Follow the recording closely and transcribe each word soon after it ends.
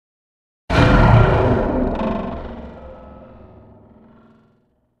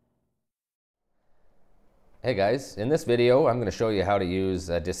Hey guys, in this video I'm going to show you how to use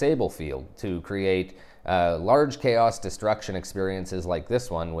a disable field to create large chaos destruction experiences like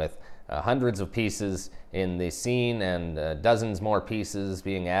this one with hundreds of pieces in the scene and dozens more pieces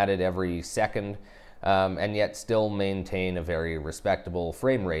being added every second, and yet still maintain a very respectable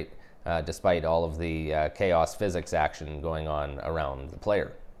frame rate despite all of the chaos physics action going on around the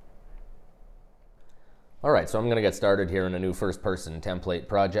player. Alright, so I'm going to get started here in a new first-person template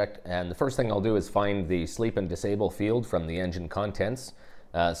project, and the first thing I'll do is find the sleep and disable field from the engine contents.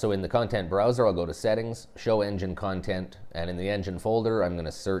 So in the content browser, I'll go to Settings, Show Engine Content, and in the engine folder, I'm going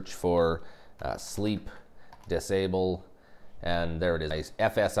to search for sleep disable, and there it is,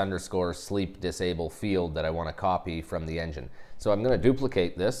 fs_sleep disable field that I want to copy from the engine. So I'm going to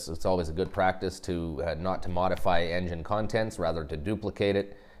duplicate this. It's always a good practice to not to modify engine contents, rather to duplicate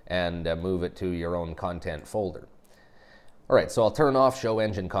it and move it to your own content folder. All right, so I'll turn off Show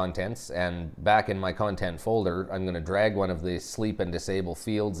Engine Contents, and back in my content folder, I'm going to drag one of the sleep and disable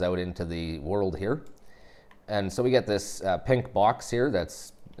fields out into the world here. And so we get this pink box here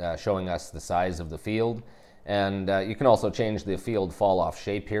that's showing us the size of the field. And you can also change the field fall off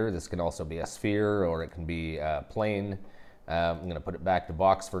shape here. This can also be a sphere, or it can be plane. I'm going to put it back to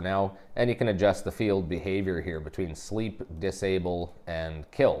box for now, and you can adjust the field behavior here between sleep, disable, and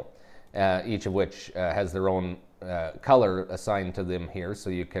kill, each of which has their own color assigned to them here, so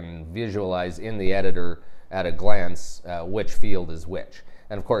you can visualize in the editor at a glance which field is which.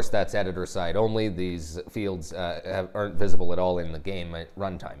 And of course that's editor side only. These fields aren't visible at all in the game at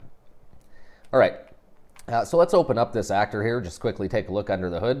runtime. All right, so let's open up this actor here, just quickly take a look under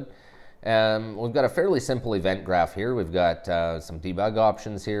the hood. We've got a fairly simple event graph here. We've got some debug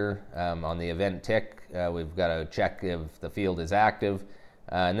options here. On the event tick, we've got to check if the field is active,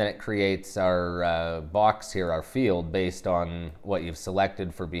 and then it creates our box here, our field, based on what you've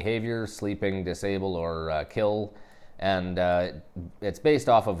selected for behavior, sleeping, disable, or kill. And it's based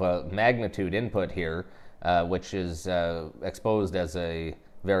off of a magnitude input here, which is exposed as a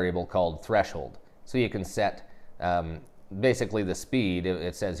variable called threshold. So you can set basically the speed.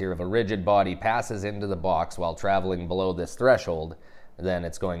 It says here, if a rigid body passes into the box while traveling below this threshold, then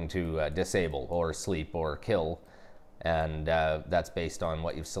it's going to disable or sleep or kill, and that's based on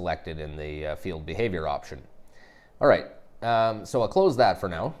what you've selected in the field behavior option. All right, so I'll close that for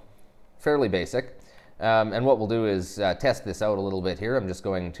now. Fairly basic. And what we'll do is test this out a little bit here. I'm just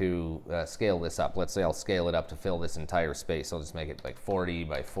going to scale this up. Let's say I'll scale it up to fill this entire space. I'll just make it like 40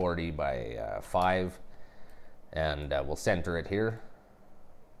 by 40 by 5. And we'll center it here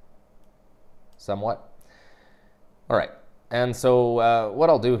somewhat. All right, and so what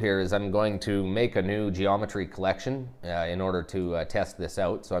I'll do here is I'm going to make a new geometry collection in order to test this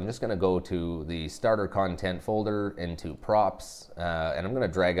out. So I'm just going to go to the starter content folder, into props, and I'm going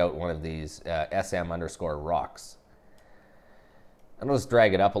to drag out one of these SM_rocks. I'm going to just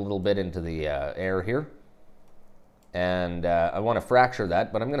drag it up a little bit into the air here. And I want to fracture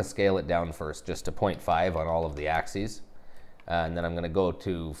that, but I'm going to scale it down first just to 0.5 on all of the axes. And then I'm going to go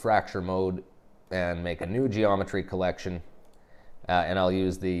to fracture mode and make a new geometry collection. And I'll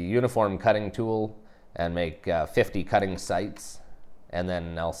use the uniform cutting tool and make 50 cutting sites. And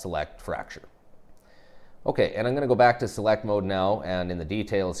then I'll select fracture. Okay, and I'm going to go back to select mode now. And in the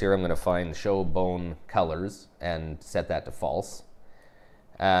details here, I'm going to find show bone colors and set that to false.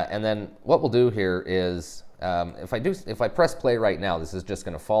 And then what we'll do here is, if I press play right now, this is just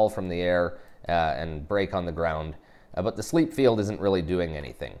going to fall from the air and break on the ground. But the sleep field isn't really doing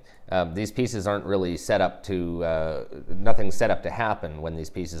anything. These pieces aren't really set up to, nothing's set up to happen when these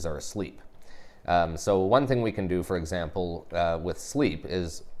pieces are asleep. So one thing we can do, for example, with sleep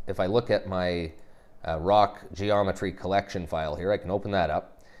is, if I look at my rock geometry collection file here, I can open that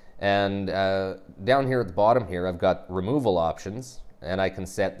up. And down here at the bottom here, I've got removal options, and I can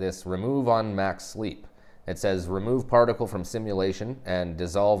set this remove on max sleep. It says remove particle from simulation and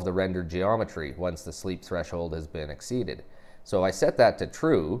dissolve the rendered geometry once the sleep threshold has been exceeded. So I set that to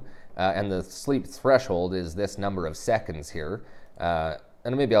true, and the sleep threshold is this number of seconds here.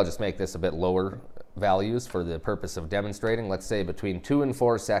 And maybe I'll just make this a bit lower values for the purpose of demonstrating. Let's say between 2 and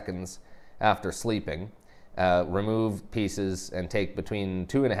 4 seconds after sleeping, remove pieces and take between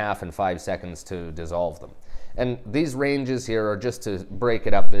 2.5 and 5 seconds to dissolve them. And these ranges here are just to break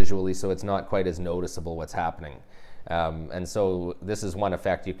it up visually so it's not quite as noticeable what's happening. And so this is one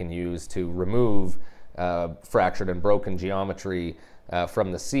effect you can use to remove fractured and broken geometry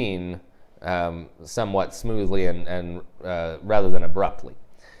from the scene somewhat smoothly and rather than abruptly.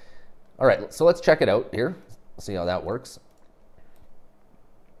 All right, so let's check it out here, see how that works.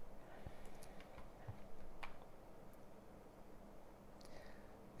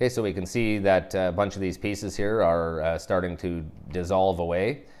 Okay, so we can see that a bunch of these pieces here are starting to dissolve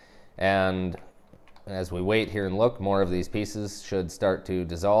away. And as we wait here and look, more of these pieces should start to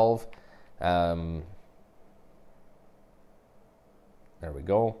dissolve. There we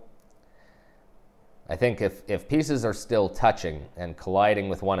go. I think if pieces are still touching and colliding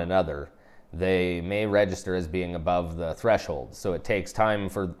with one another, they may register as being above the threshold. So it takes time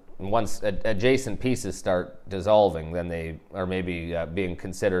for once adjacent pieces start dissolving, then they are maybe being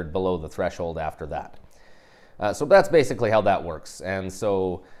considered below the threshold after that. So that's basically how that works. And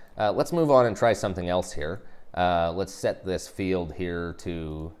so let's move on and try something else here. Let's set this field here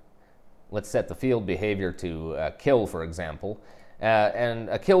to, let's set the field behavior to kill, for example. And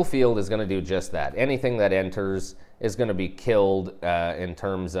a kill field is going to do just that. Anything that enters is going to be killed in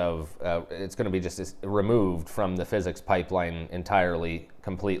terms of, it's going to be just removed from the physics pipeline entirely,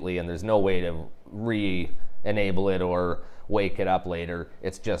 completely, and there's no way to re-enable it or wake it up later.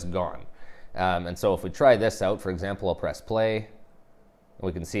 It's just gone. And so if we try this out, for example, I'll press play.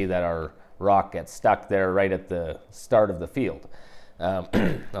 We can see that our rock gets stuck there right at the start of the field.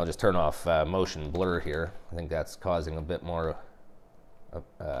 I'll just turn off motion blur here. I think that's causing a bit more,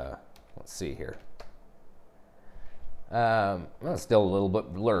 let's see here. Well, it's still a little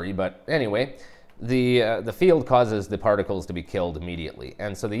bit blurry, but anyway, the field causes the particles to be killed immediately.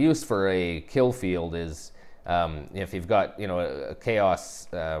 And so the use for a kill field is if you've got, you know, a chaos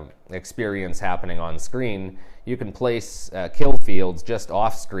experience happening on screen, you can place kill fields just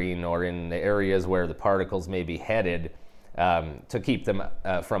off screen or in the areas where the particles may be headed to keep them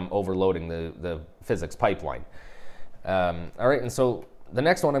from overloading the physics pipeline. All right, and so the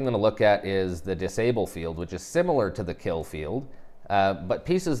next one I'm going to look at is the disable field, which is similar to the kill field, but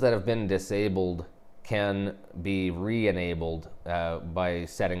pieces that have been disabled can be re-enabled by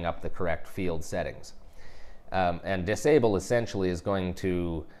setting up the correct field settings. And disable essentially is going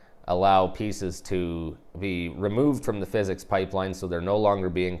to allow pieces to be removed from the physics pipeline so they're no longer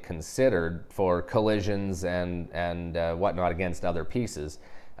being considered for collisions and whatnot against other pieces,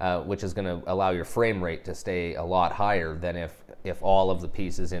 which is going to allow your frame rate to stay a lot higher than if all of the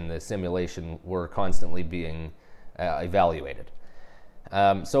pieces in the simulation were constantly being evaluated.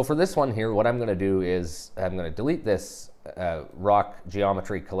 So for this one here, what I'm going to do is I'm going to delete this rock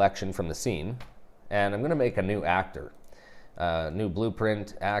geometry collection from the scene, and I'm going to make a new actor, new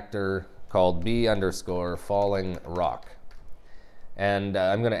blueprint actor called B_falling rock. And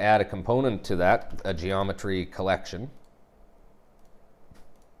I'm going to add a component to that, a geometry collection.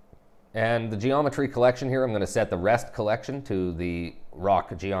 And the geometry collection here, I'm going to set the rest collection to the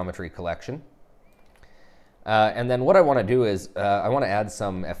rock geometry collection. And then what I want to do is I want to add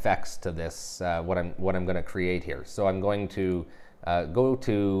some effects to this, what I'm going to create here. So I'm going to go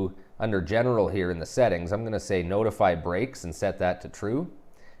to under general here in the settings. I'm going to say notify breaks and set that to true.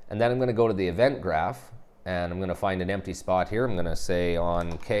 And then I'm going to go to the event graph and I'm going to find an empty spot here. I'm going to say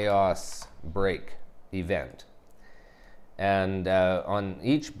on chaos break event. And on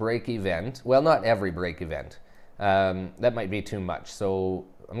each break event, well, not every break event, that might be too much. So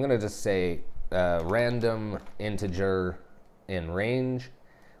I'm going to just say random integer in range.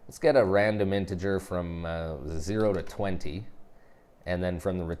 Let's get a random integer from 0 to 20. And then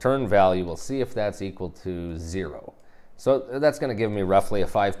from the return value, we'll see if that's equal to 0. So that's going to give me roughly a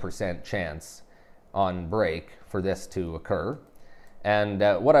 5% chance on break for this to occur. And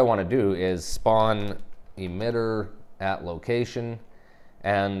what I want to do is spawn emitter at location,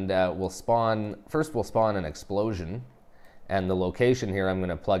 and we'll spawn an explosion, and the location here I'm going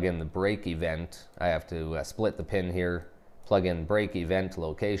to plug in the break event. I have to split the pin here, plug in break event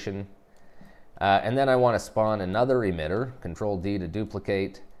location, and then I want to spawn another emitter, Control D to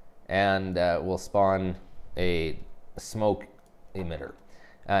duplicate, and we'll spawn a smoke emitter.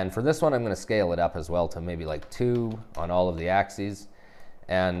 And for this one I'm going to scale it up as well to maybe like 2 on all of the axes,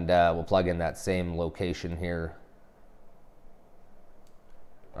 and we'll plug in that same location here.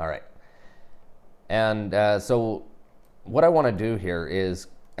 All right, and so what I want to do here is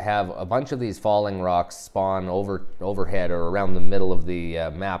have a bunch of these falling rocks spawn overhead or around the middle of the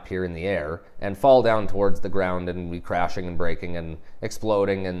map here in the air and fall down towards the ground and be crashing and breaking and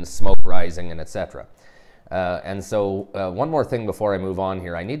exploding and smoke rising and etc. And so one more thing before I move on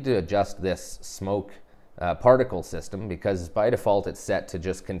here, I need to adjust this smoke particle system, because by default it's set to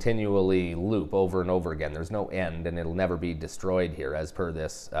just continually loop over and over again. There's no end, and it'll never be destroyed here as per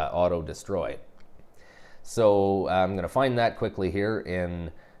this auto destroy. So I'm going to find that quickly here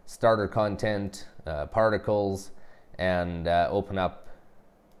in starter content, particles, and open up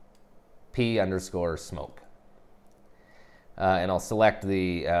P_smoke. And I'll select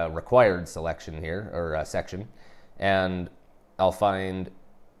the required selection here, or section, and I'll find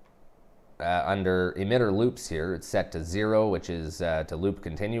under emitter loops here, it's set to 0, which is to loop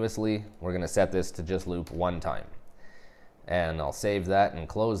continuously. We're going to set this to just loop one time. And I'll save that and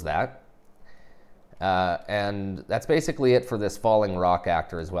close that. And that's basically it for this falling rock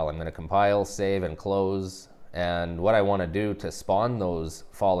actor as well. I'm going to compile, save, and close. And what I want to do to spawn those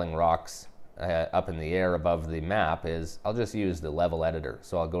falling rocks up in the air above the map is I'll just use the level editor.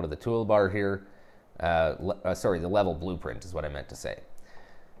 So I'll go to the toolbar here. Sorry, the level blueprint is what I meant to say.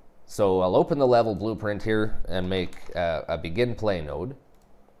 So I'll open the level blueprint here and make a begin play node.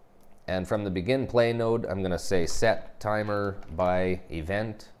 And from the begin play node, I'm going to say set timer by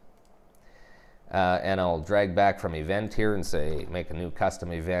event. And I'll drag back from event here and say make a new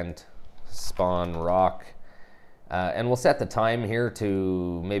custom event, spawn rock. And we'll set the time here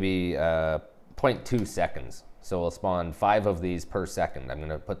to maybe 0.2 seconds. So we'll spawn 5 of these per second. I'm going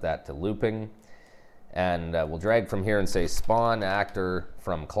to put that to looping. And we'll drag from here and say spawn actor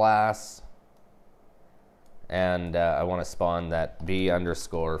from class. And I want to spawn that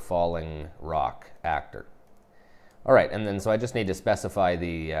b_falling rock actor. All right, and then so I just need to specify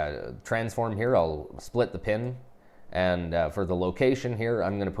the transform here. I'll split the pin. And for the location here,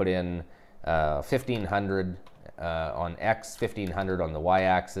 I'm going to put in 1500 on X, 1500 on the Y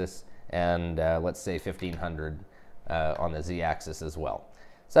axis, and let's say 1500 on the Z axis as well.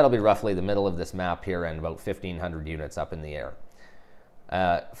 So that'll be roughly the middle of this map here and about 1500 units up in the air.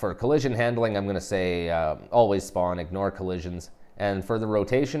 For collision handling, I'm going to say always spawn, ignore collisions. And for the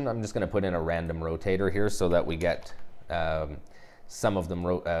rotation, I'm just going to put in a random rotator here so that we get some of them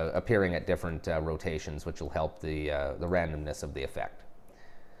appearing at different rotations, which will help the randomness of the effect.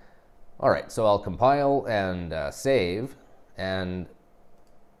 All right, so I'll compile and save, and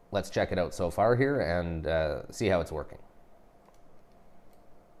let's check it out so far here and see how it's working.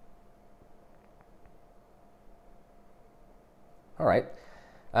 All right,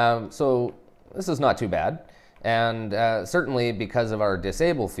 so this is not too bad, and certainly because of our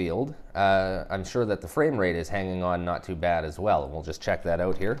disable field, I'm sure that the frame rate is hanging on not too bad as well. We'll just check that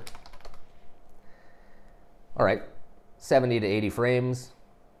out here. All right, 70 to 80 frames.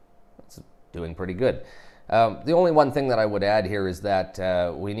 That's doing pretty good. The only one thing that I would add here is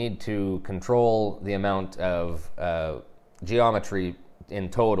that we need to control the amount of geometry in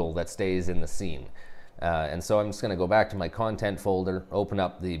total that stays in the scene. And so I'm just going to go back to my content folder, open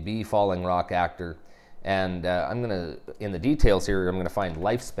up the B falling rock actor, and I'm going to, in the details here, I'm going to find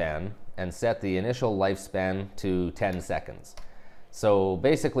lifespan and set the initial lifespan to 10 seconds. So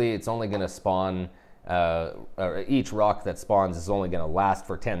basically it's only going to spawn, or each rock that spawns is only going to last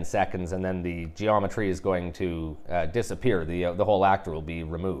for 10 seconds, and then the geometry is going to disappear. The whole actor will be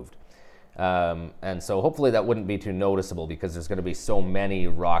removed. And so hopefully that wouldn't be too noticeable because there's going to be so many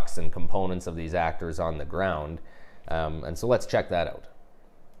rocks and components of these actors on the ground. And so let's check that out.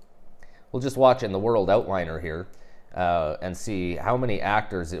 We'll just watch in the world outliner here and see how many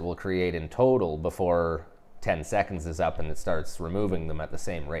actors it will create in total before 10 seconds is up and it starts removing them at the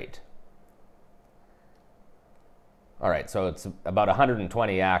same rate. All right, so it's about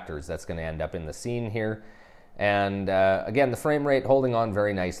 120 actors that's going to end up in the scene here. And again, the frame rate holding on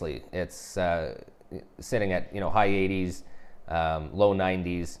very nicely. It's sitting at high 80s, low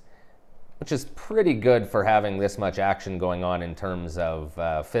 90s, which is pretty good for having this much action going on in terms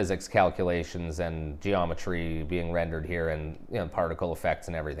of physics calculations and geometry being rendered here, and particle effects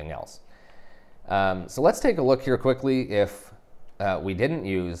and everything else. So let's take a look here quickly. If we didn't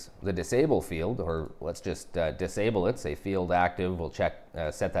use the disable field, or let's just disable it, say field active, we'll check,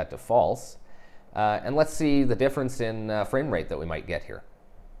 set that to false. And let's see the difference in frame rate that we might get here.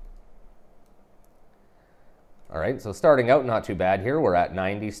 All right, so starting out not too bad here. We're at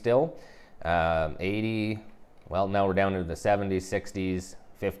 90 still, 80, well, now we're down to the 70s, 60s,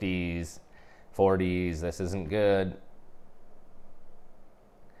 50s, 40s. This isn't good.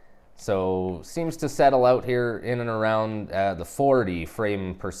 So seems to settle out here in and around the 40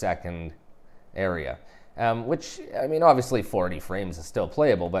 frame per second area. Which, I mean, obviously 40 frames is still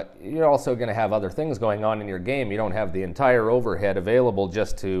playable, but you're also going to have other things going on in your game. You don't have the entire overhead available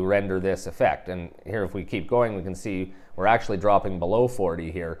just to render this effect. And here, if we keep going, we can see we're actually dropping below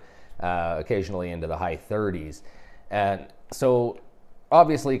 40 here, occasionally into the high 30s. And so,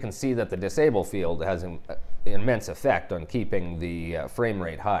 obviously, you can see that the disable field has an immense effect on keeping the frame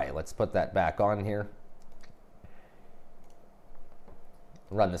rate high. Let's put that back on here.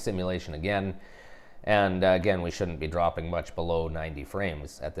 Run the simulation again. And again, we shouldn't be dropping much below 90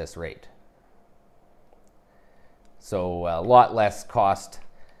 frames at this rate. So a lot less cost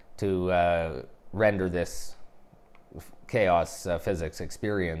to render this chaos physics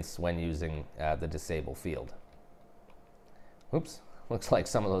experience when using the disable field. Oops, Looks like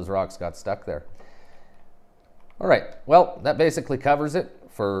some of those rocks got stuck there. All right, well, that basically covers it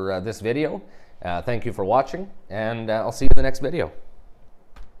for this video. Thank you for watching, and I'll see you in the next video.